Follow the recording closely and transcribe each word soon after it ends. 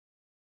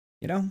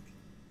You know,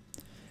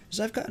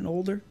 as I've gotten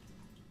older,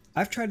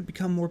 I've tried to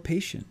become more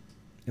patient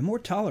and more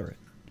tolerant.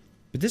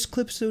 But this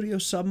Clip Studio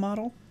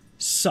submodel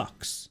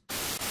sucks.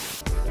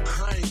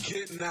 I ain't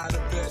getting out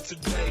of bed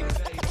today.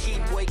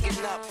 Keep waking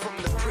up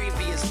from the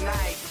previous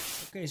night.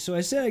 Okay, so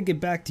I said I'd get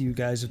back to you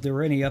guys if there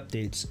were any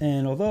updates,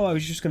 and although I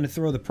was just going to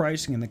throw the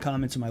pricing in the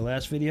comments in my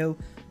last video,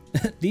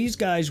 these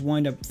guys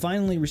wind up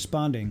finally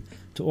responding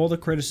to all the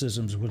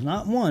criticisms with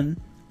not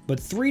one, but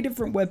 3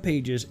 different web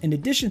pages in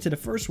addition to the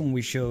first one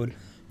we showed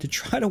to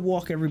try to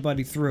walk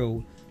everybody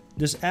through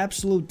this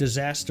absolute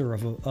disaster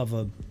of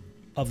a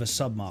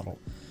submodel.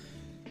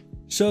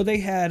 So they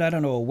had, I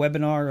don't know, a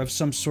webinar of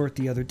some sort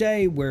the other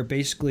day where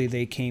basically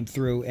they came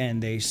through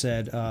and they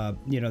said,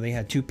 you know, they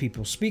had 2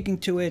 people speaking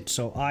to it.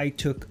 So I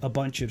took a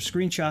bunch of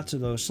screenshots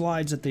of those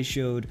slides that they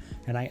showed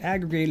and I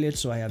aggregated it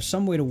so I have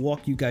some way to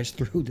walk you guys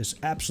through this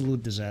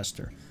absolute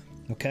disaster,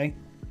 okay?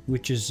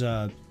 Which is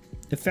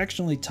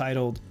affectionately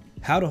titled,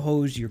 How to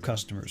Hose Your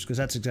Customers, because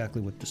that's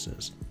exactly what this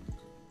is.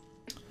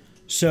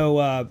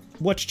 So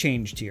what's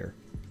changed here?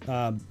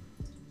 A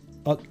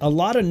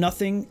lot of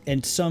nothing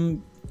and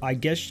some, I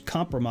guess,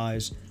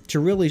 compromise to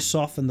really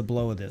soften the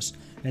blow of this.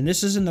 And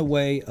this is in the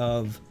way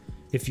of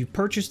if you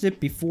purchased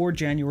it before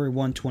January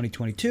 1,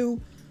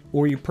 2022,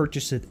 or you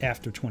purchased it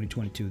after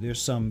 2022.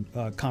 There's some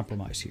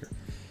compromise here.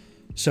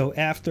 So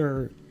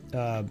after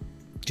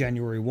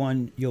January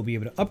 1, you'll be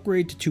able to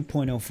upgrade to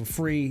 2.0 for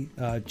free.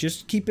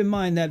 Just keep in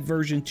mind that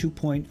version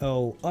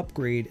 2.0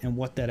 upgrade and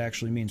what that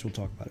actually means. We'll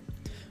talk about it.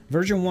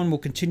 Version 1 will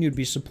continue to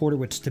be supported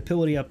with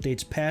stability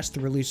updates past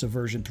the release of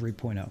version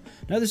 3.0.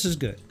 Now this is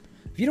good.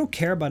 If you don't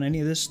care about any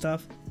of this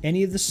stuff,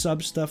 any of the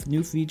sub stuff,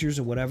 new features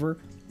or whatever,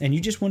 and you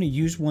just want to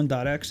use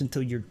 1.x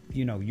until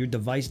your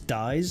device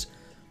dies,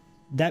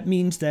 that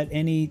means that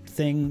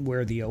anything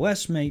where the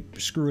OS may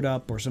screw it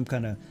up or some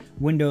kind of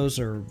Windows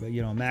or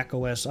Mac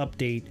OS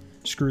update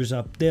screws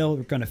up, they're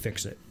going to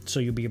fix it.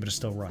 So you'll be able to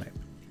still run it.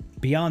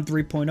 Beyond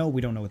 3.0,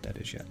 we don't know what that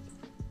is yet.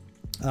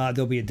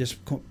 There'll be a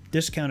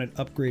discounted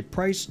upgrade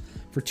price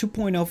for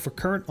 2.0 for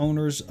current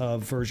owners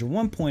of version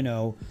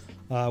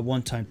 1.0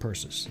 one-time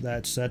purchase.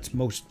 That's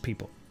most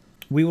people.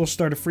 We will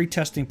start a free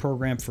testing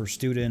program for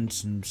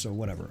students and so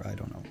whatever, I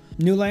don't know.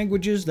 New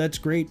languages, that's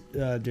great.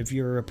 If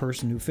you're a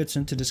person who fits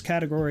into this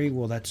category,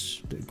 well,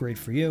 that's great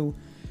for you.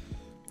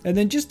 And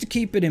then just to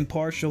keep it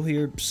impartial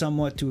here,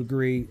 somewhat to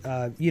agree,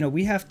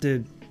 we have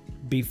to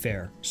be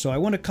fair. So I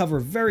want to cover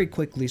very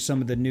quickly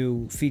some of the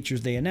new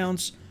features they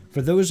announced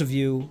for those of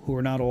you who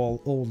are not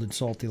all old and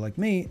salty like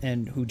me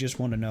and who just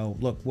want to know,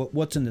 look,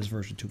 what's in this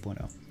version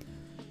 2.0.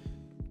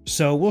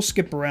 So we'll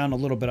skip around a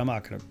little bit. I'm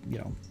not going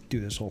to, do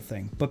this whole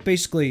thing. But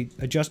basically,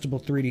 adjustable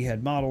 3D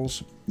head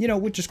models,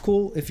 which is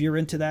cool if you're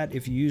into that.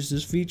 If you use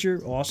this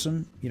feature,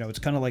 awesome. It's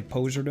kind of like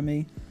Poser to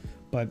me,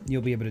 but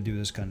you'll be able to do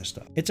this kind of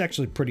stuff. It's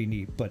actually pretty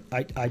neat, but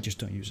I just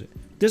don't use it.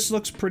 This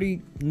looks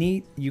pretty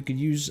neat. You could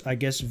use, I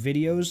guess,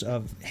 videos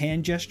of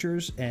hand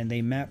gestures, and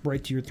they map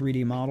right to your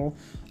 3D model.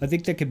 I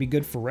think that could be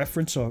good for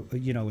reference,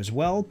 as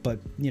well. But,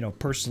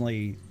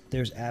 personally,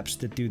 there's apps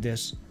that do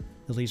this,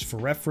 at least for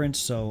reference,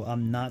 so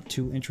I'm not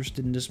too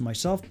interested in this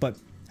myself, but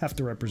have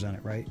to represent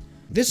it, right?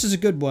 This is a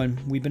good one.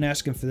 We've been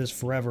asking for this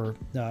forever.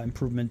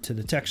 Improvement to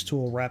the text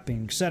tool,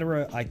 wrapping,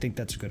 etc. I think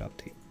that's a good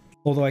update.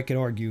 Although I could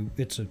argue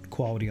it's a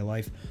quality of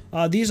life.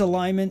 These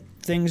alignment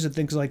things and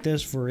things like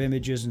this for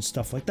images and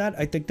stuff like that,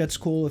 I think that's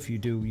cool if you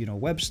do,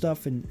 web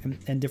stuff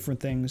and different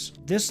things.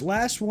 This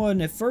last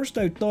one, at first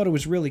I thought it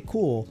was really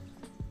cool.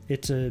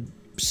 It's a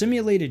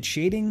simulated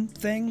shading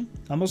thing,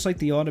 almost like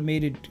the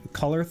automated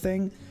color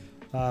thing.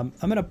 I'm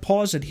going to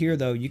pause it here,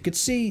 though. You could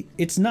see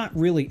it's not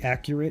really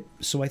accurate.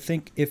 So I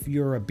think if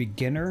you're a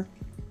beginner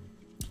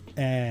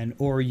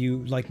or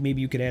you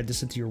maybe you could add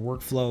this into your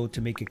workflow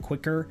to make it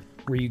quicker,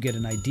 where you get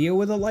an idea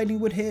where the lighting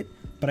would hit.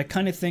 But I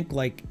kind of think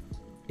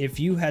if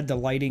you had the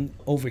lighting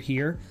over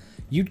here,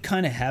 you'd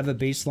kind of have a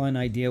baseline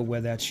idea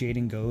where that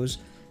shading goes.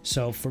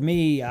 So for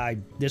me,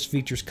 this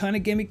feature's kind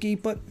of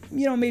gimmicky, but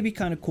maybe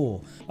kind of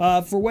cool.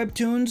 For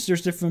Webtoons,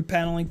 there's different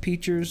paneling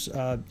features.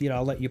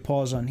 I'll let you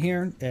pause on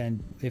here,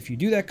 and if you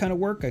do that kind of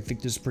work, I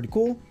think this is pretty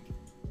cool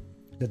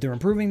that they're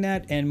improving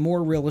that, and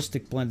more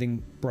realistic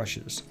blending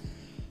brushes,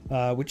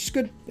 which is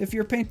good if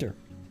you're a painter.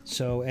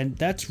 So, and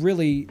that's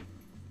really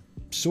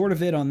sort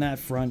of it on that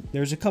front.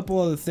 There's a couple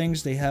other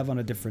things they have on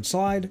a different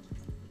slide,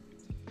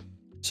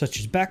 such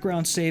as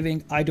background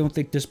saving. I don't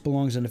think this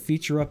belongs in a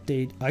feature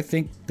update. I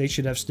think they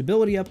should have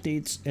stability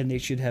updates and they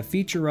should have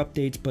feature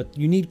updates, but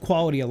you need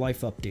quality of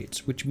life updates,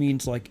 which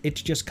means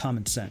it's just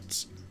common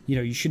sense.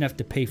 You shouldn't have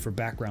to pay for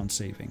background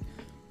saving.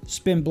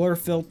 Spin blur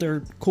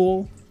filter,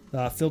 cool.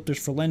 Filters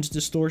for lens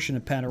distortion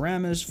and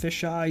panoramas,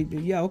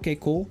 fisheye, yeah, okay,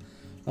 cool.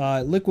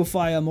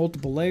 Liquefy on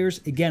multiple layers.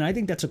 Again, I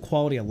think that's a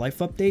quality of life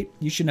update.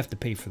 You shouldn't have to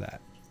pay for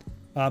that.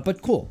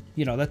 But cool.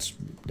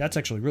 That's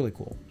actually really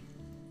cool.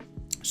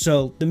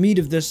 So the meat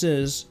of this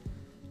is,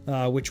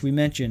 which we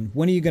mentioned,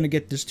 when are you going to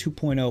get this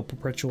 2.0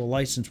 perpetual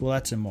license? Well,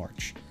 that's in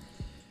March.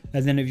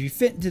 And then if you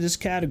fit into this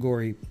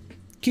category,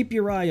 keep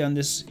your eye on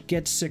this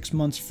get 6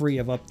 months free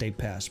of update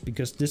pass,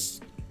 because this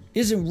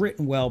isn't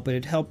written well, but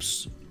it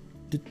helps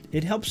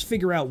it helps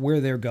figure out where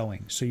they're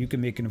going so you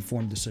can make an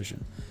informed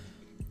decision.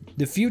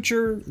 The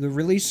future, the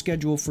release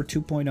schedule for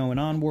 2.0 and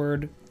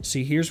onward,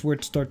 see, here's where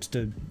it starts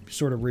to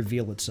sort of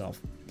reveal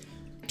itself.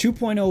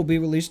 2.0 will be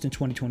released in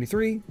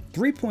 2023.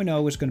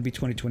 3.0 is going to be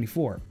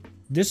 2024.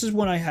 This is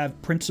when I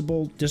have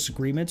principal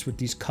disagreements with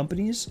these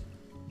companies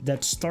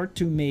that start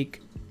to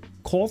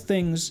call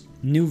things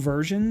new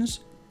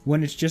versions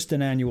when it's just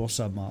an annual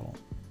submodel.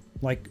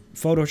 Like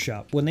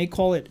Photoshop, when they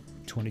call it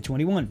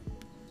 2021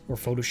 or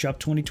Photoshop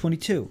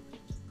 2022.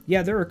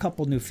 Yeah, there are a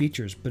couple new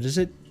features, but is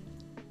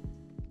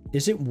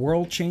it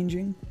world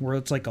changing where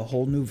it's like a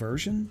whole new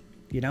version?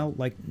 You know,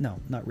 like, no,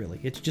 not really.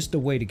 It's just a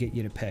way to get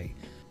you to pay.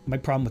 My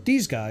problem with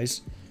these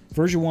guys,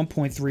 version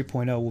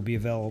 1.3.0 will be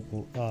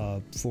available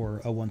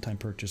for a one-time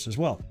purchase as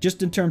well.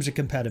 Just in terms of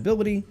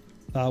compatibility,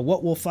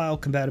 what will file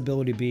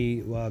compatibility be?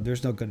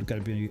 There's not going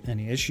to be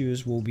any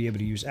issues. We'll be able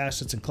to use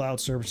assets and cloud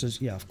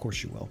services. Yeah, of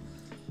course you will.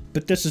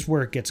 But this is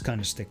where it gets kind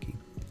of sticky.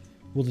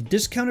 Will the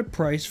discounted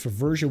price for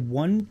version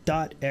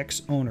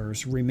 1.x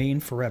owners remain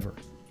forever?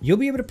 You'll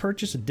be able to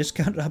purchase a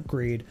discounted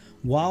upgrade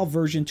while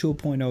version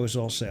 2.0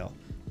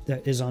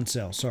 is on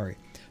sale.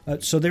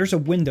 So there's a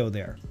window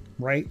there,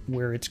 right,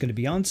 where it's going to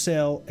be on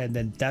sale, and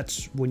then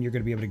that's when you're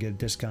going to be able to get a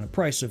discounted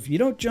price. So if you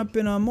don't jump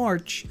in on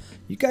March,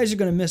 you guys are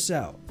going to miss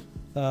out.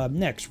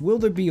 Next, will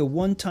there be a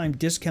one-time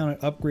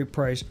discounted upgrade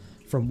price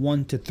from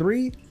 1 to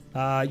 3?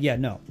 Yeah,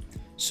 no.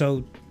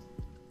 So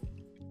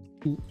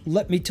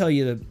let me tell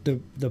you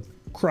the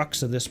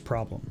crux of this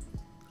problem,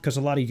 because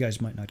a lot of you guys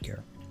might not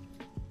care.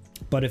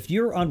 But if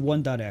you're on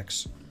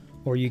 1.x,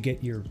 or you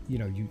get your,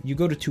 you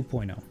go to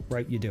 2.0,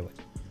 right? You do it.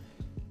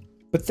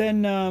 But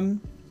then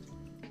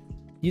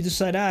you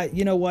decide,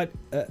 you know what?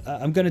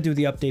 I'm going to do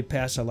the update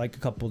pass. I like a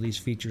couple of these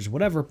features,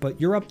 whatever. But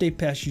your update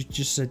pass, you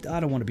just said, I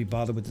don't want to be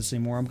bothered with this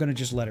anymore. I'm going to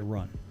just let it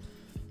run.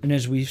 And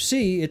as we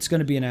see, it's going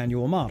to be an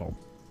annual model.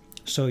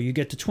 So you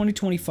get to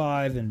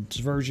 2025 and it's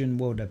version,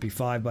 what would that be,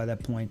 5 by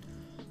that point?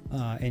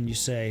 And you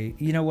say,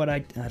 you know what? I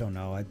don't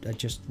know. I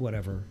just,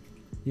 whatever.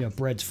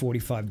 Bread's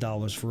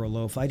 $45 for a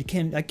loaf. I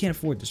can't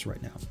afford this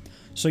right now.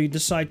 So you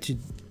decide to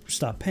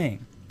stop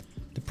paying.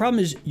 The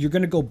problem is you're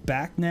going to go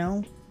back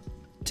now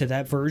to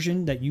that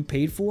version that you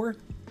paid for,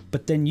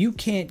 but then you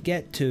can't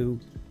get to,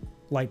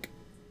 like,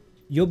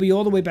 you'll be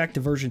all the way back to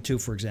version 2,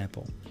 for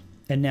example.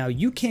 And now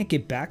you can't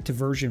get back to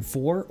version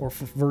 4 or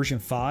version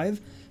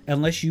 5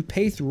 unless you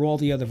pay through all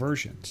the other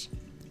versions.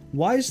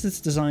 Why is this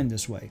designed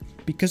this way?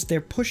 Because they're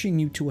pushing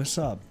you to a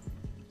sub.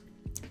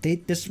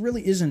 This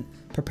really isn't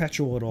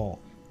perpetual at all.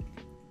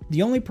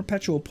 The only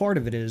perpetual part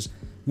of it is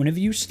whenever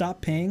you stop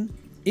paying,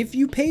 if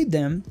you paid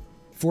them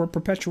for a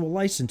perpetual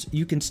license,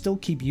 you can still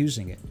keep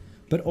using it.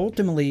 But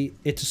ultimately,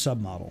 it's a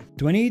submodel.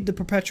 Do I need the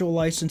perpetual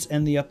license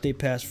and the update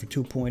pass for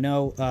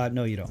 2.0?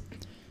 No, you don't.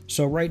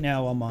 So right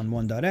now, I'm on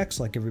 1.x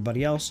like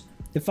everybody else.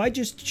 If I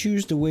just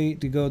choose to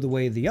go the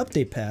way of the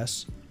update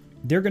pass,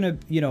 they're going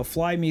to,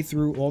 fly me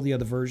through all the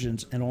other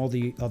versions and all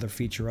the other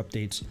feature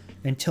updates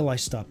until I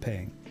stop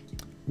paying,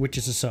 which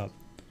is a sub.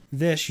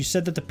 This, you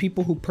said that the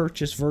people who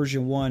purchased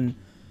version 1,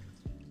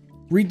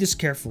 read this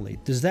carefully.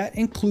 Does that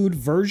include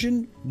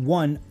version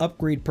 1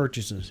 upgrade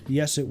purchases?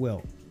 Yes, it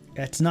will.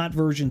 It's not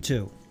version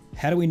 2.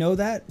 How do we know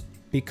that?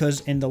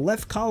 Because in the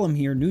left column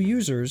here, new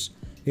users,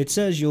 it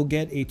says you'll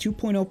get a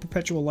 2.0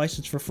 perpetual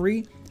license for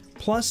free,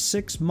 plus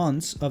 6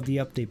 months of the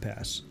update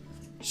pass.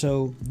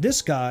 So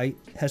this guy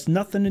has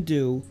nothing to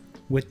do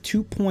with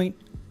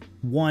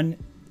 2.1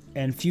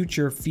 and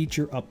future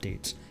feature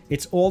updates.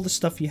 It's all the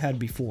stuff you had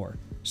before.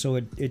 So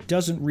it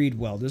doesn't read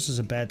well. This is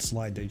a bad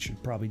slide. They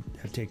should probably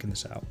have taken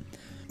this out.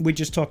 We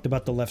just talked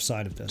about the left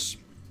side of this,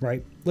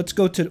 right? Let's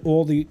go to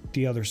all the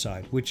other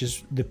side, which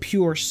is the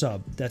pure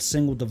sub, that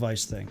single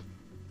device thing.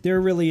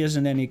 There really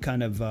isn't any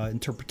kind of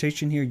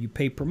interpretation here. You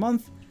pay per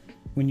month.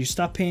 When you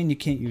stop paying, you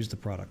can't use the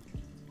product.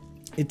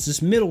 It's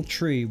this middle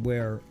tree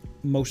where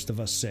most of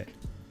us sit.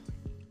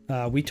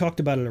 We talked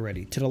about it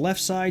already. To the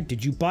left side,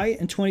 did you buy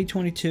it in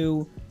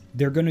 2022?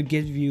 They're going to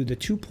give you the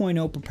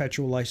 2.0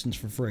 perpetual license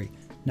for free.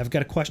 Now, I've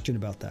got a question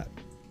about that.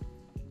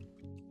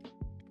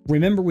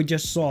 Remember, we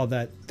just saw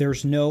that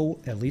there's no,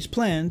 at least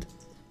planned,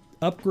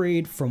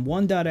 upgrade from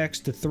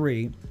 1.x to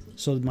 3.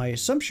 So my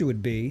assumption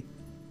would be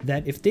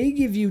that if they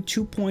give you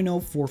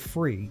 2.0 for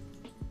free,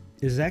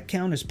 does that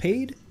count as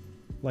paid?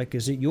 Like,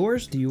 is it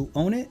yours? Do you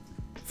own it?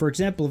 For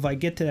example, if I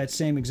get to that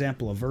same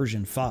example of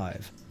version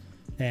 5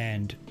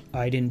 and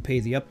I didn't pay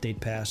the update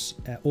pass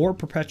or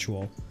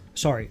perpetual,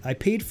 sorry, I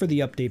paid for the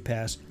update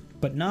pass,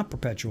 but not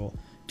perpetual,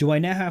 do I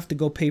now have to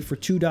go pay for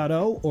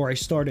 2.0 or I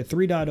start at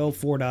 3.0,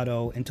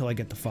 4.0 until I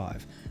get to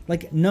 5?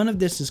 Like, none of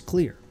this is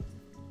clear,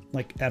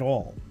 like, at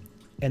all.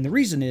 And the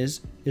reason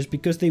is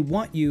because they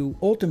want you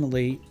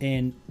ultimately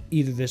in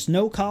either this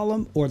no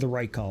column or the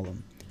right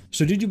column.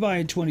 So did you buy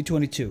in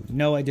 2022?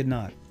 No, I did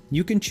not.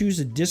 You can choose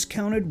a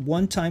discounted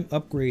one-time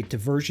upgrade to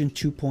version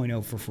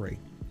 2.0 for free.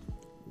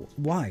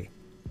 Why?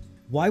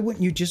 Why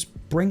wouldn't you just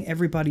bring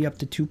everybody up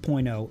to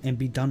 2.0 and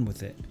be done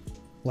with it?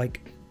 Like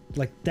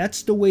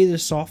that's the way to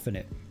soften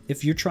it.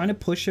 If you're trying to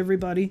push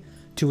everybody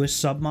to a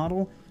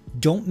submodel,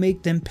 Don't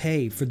make them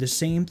pay for the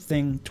same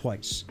thing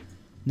twice.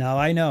 Now,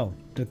 I know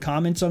the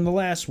comments on the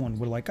last one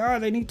were like, oh,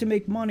 they need to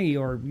make money,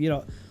 or, you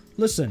know,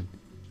 listen,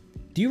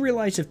 do you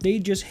realize if they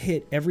just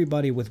hit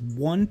everybody with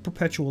one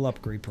perpetual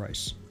upgrade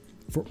price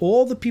for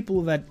all the people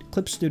of that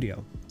Clip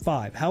Studio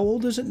 5, how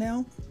old is it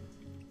now?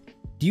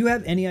 Do you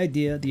have any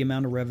idea the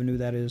amount of revenue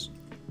that is?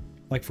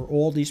 Like, for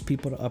all these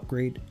people to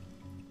upgrade?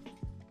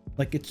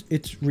 Like,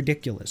 it's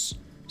ridiculous.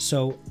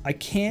 So I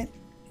can't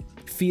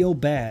feel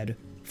bad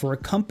for a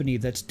company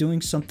that's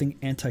doing something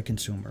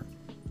anti-consumer.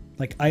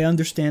 Like, I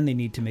understand they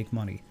need to make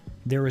money.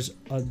 There is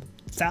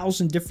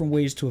 1,000 different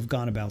ways to have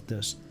gone about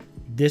this.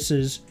 This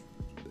is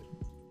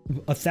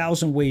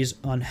 1,000 ways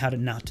on how to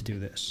not to do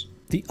this.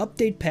 The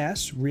update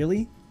pass,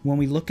 really, when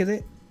we look at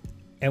it,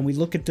 and we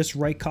look at this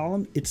right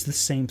column, it's the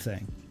same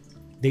thing.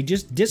 They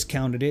just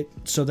discounted it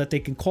so that they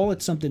can call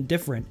it something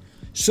different,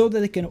 so that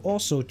they can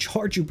also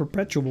charge you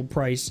perpetual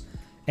price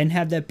and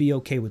have that be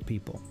okay with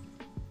people.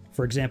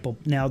 For example,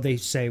 now they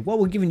say, well,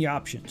 we're giving you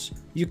options.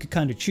 You could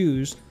kind of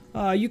choose.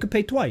 You could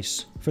pay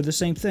twice for the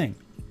same thing.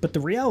 But the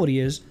reality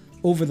is,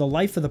 over the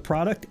life of the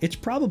product, it's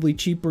probably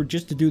cheaper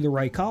just to do the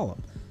right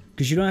column,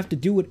 because you don't have to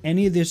do with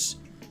any of this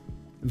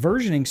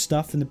versioning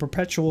stuff and the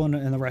perpetual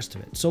and the rest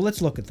of it. So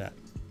let's look at that.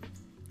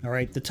 All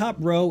right, the top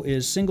row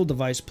is single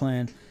device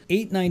plan,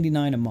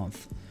 $8.99 a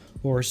month,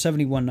 or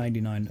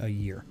 $71.99 a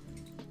year.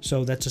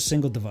 So that's a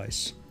single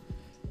device.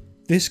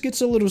 This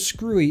gets a little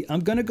screwy.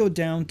 I'm going to go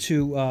down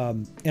to,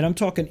 and I'm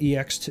talking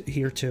EX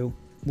here too,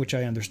 which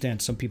I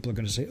understand some people are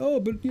going to say, oh,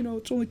 but you know,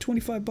 it's only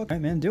 25 bucks. All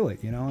right, man, do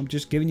it. You know, I'm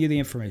just giving you the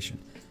information.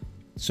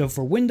 So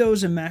for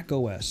Windows and Mac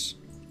OS,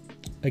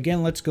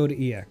 again, let's go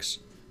to EX.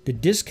 The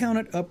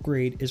discounted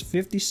upgrade is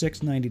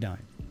 $56.99.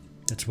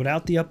 That's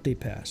without the update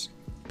pass.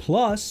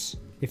 Plus,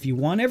 if you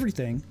want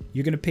everything,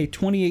 you're going to pay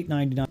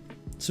 $28.99.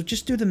 So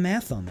just do the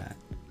math on that.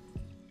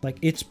 Like,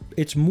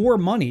 it's more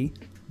money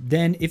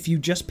than if you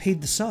just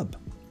paid the sub.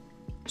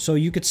 So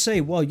you could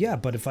say, well, yeah,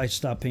 but if I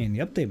stop paying the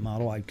update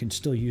model, I can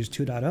still use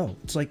 2.0.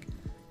 It's like,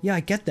 yeah, I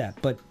get that,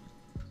 but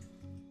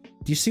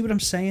do you see what I'm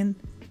saying?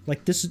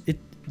 Like,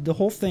 the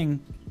whole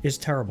thing is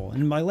terrible.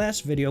 And in my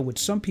last video, which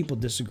some people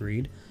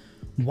disagreed,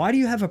 why do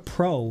you have a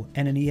Pro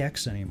and an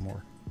EX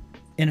anymore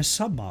in a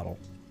sub model?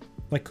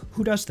 Like,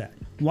 who does that?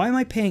 Why am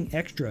I paying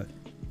extra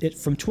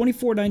from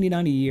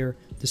 $24.99 a year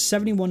to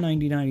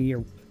 $71.99 a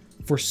year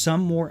for some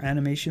more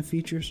animation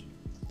features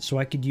so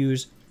I could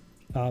use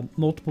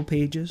multiple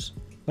pages?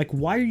 Like,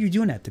 why are you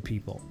doing that to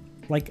people?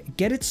 Like,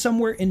 get it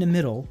somewhere in the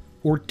middle,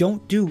 or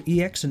don't do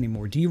EX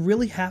anymore. Do you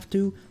really have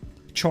to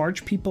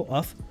charge people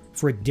up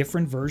for a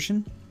different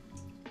version?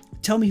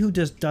 Tell me who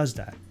does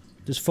that.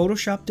 Does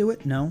Photoshop do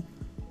it? No.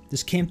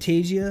 Does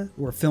Camtasia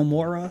or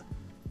Filmora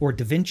or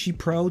DaVinci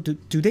Pro,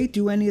 do they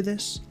do any of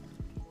this?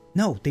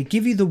 No, they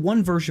give you the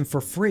one version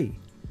for free,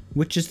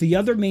 which is the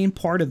other main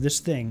part of this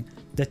thing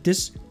that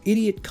this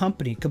idiot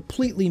company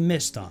completely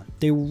missed on.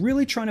 They were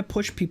really trying to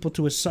push people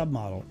to a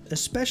submodel,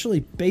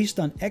 especially based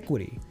on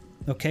equity,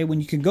 okay? When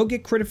you can go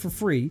get credit for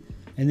free,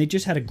 and they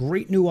just had a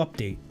great new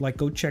update, like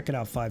go check it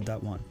out,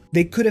 5.1.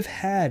 They could have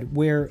had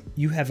where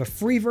you have a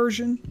free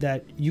version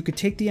that you could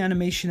take the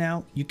animation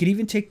out, you could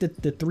even take the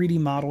 3D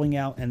modeling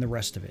out and the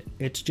rest of it.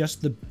 It's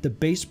just the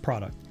base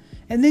product.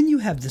 And then you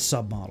have the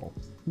submodel.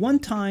 One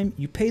time,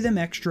 you pay them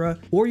extra,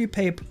 or you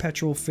pay a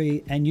perpetual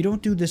fee, and you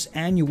don't do this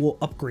annual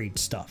upgrade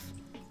stuff.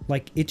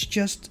 Like, it's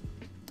just,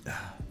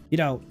 you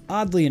know,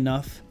 oddly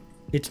enough,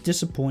 it's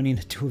disappointing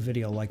to do a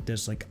video like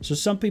this. Like, so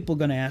some people are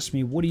going to ask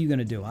me, what are you going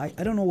to do? I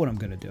don't know what I'm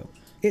going to do.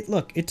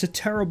 Look, it's a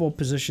terrible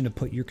position to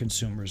put your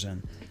consumers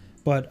in.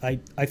 But I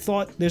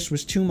thought this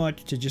was too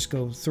much to just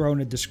go throw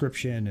in a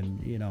description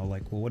and, you know,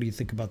 like, well, what do you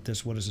think about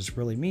this? What does this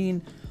really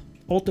mean?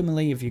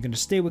 Ultimately, if you're going to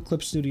stay with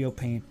Clip Studio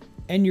Paint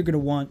and you're going to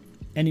want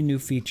any new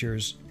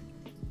features,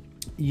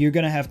 you're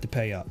going to have to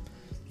pay up.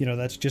 You know,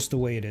 that's just the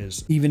way it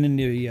is. Even in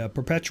the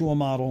perpetual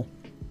model,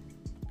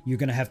 you're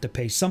going to have to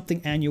pay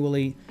something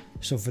annually.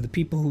 So for the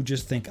people who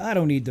just think, I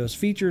don't need those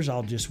features,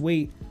 I'll just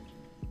wait.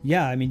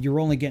 Yeah, I mean, you're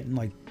only getting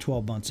like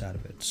 12 months out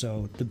of it.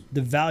 So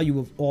the value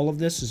of all of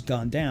this has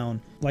gone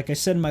down. Like I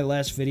said in my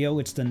last video,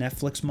 it's the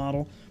Netflix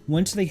model.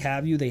 Once they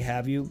have you, they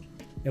have you.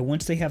 And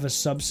once they have a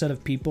subset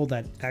of people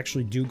that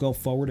actually do go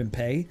forward and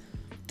pay,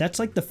 that's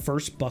like the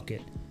first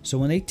bucket. So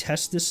when they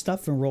test this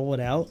stuff and roll it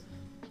out,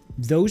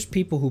 those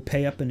people who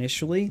pay up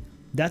initially,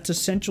 that's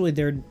essentially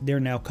their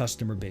now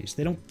customer base.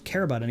 They don't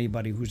care about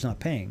anybody who's not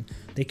paying.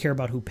 They care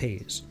about who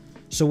pays.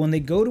 So when they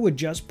go to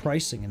adjust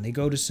pricing and they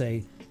go to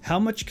say, how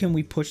much can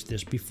we push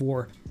this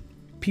before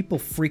people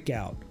freak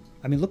out?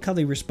 I mean, look how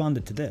they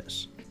responded to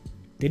this.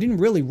 They didn't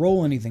really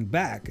roll anything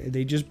back.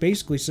 They just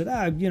basically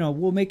said, you know,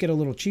 we'll make it a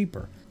little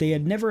cheaper. They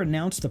had never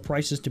announced the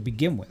prices to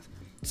begin with,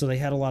 so they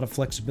had a lot of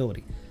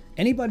flexibility.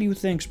 Anybody who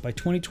thinks by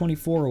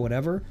 2024 or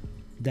whatever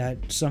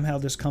that somehow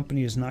this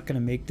company is not going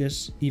to make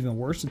this even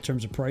worse in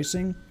terms of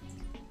pricing,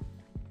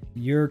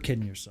 you're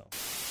kidding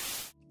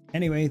yourself.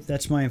 Anyway,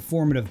 that's my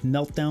informative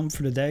meltdown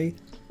for today.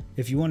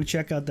 If you want to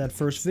check out that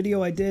first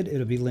video I did,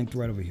 it'll be linked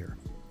right over here.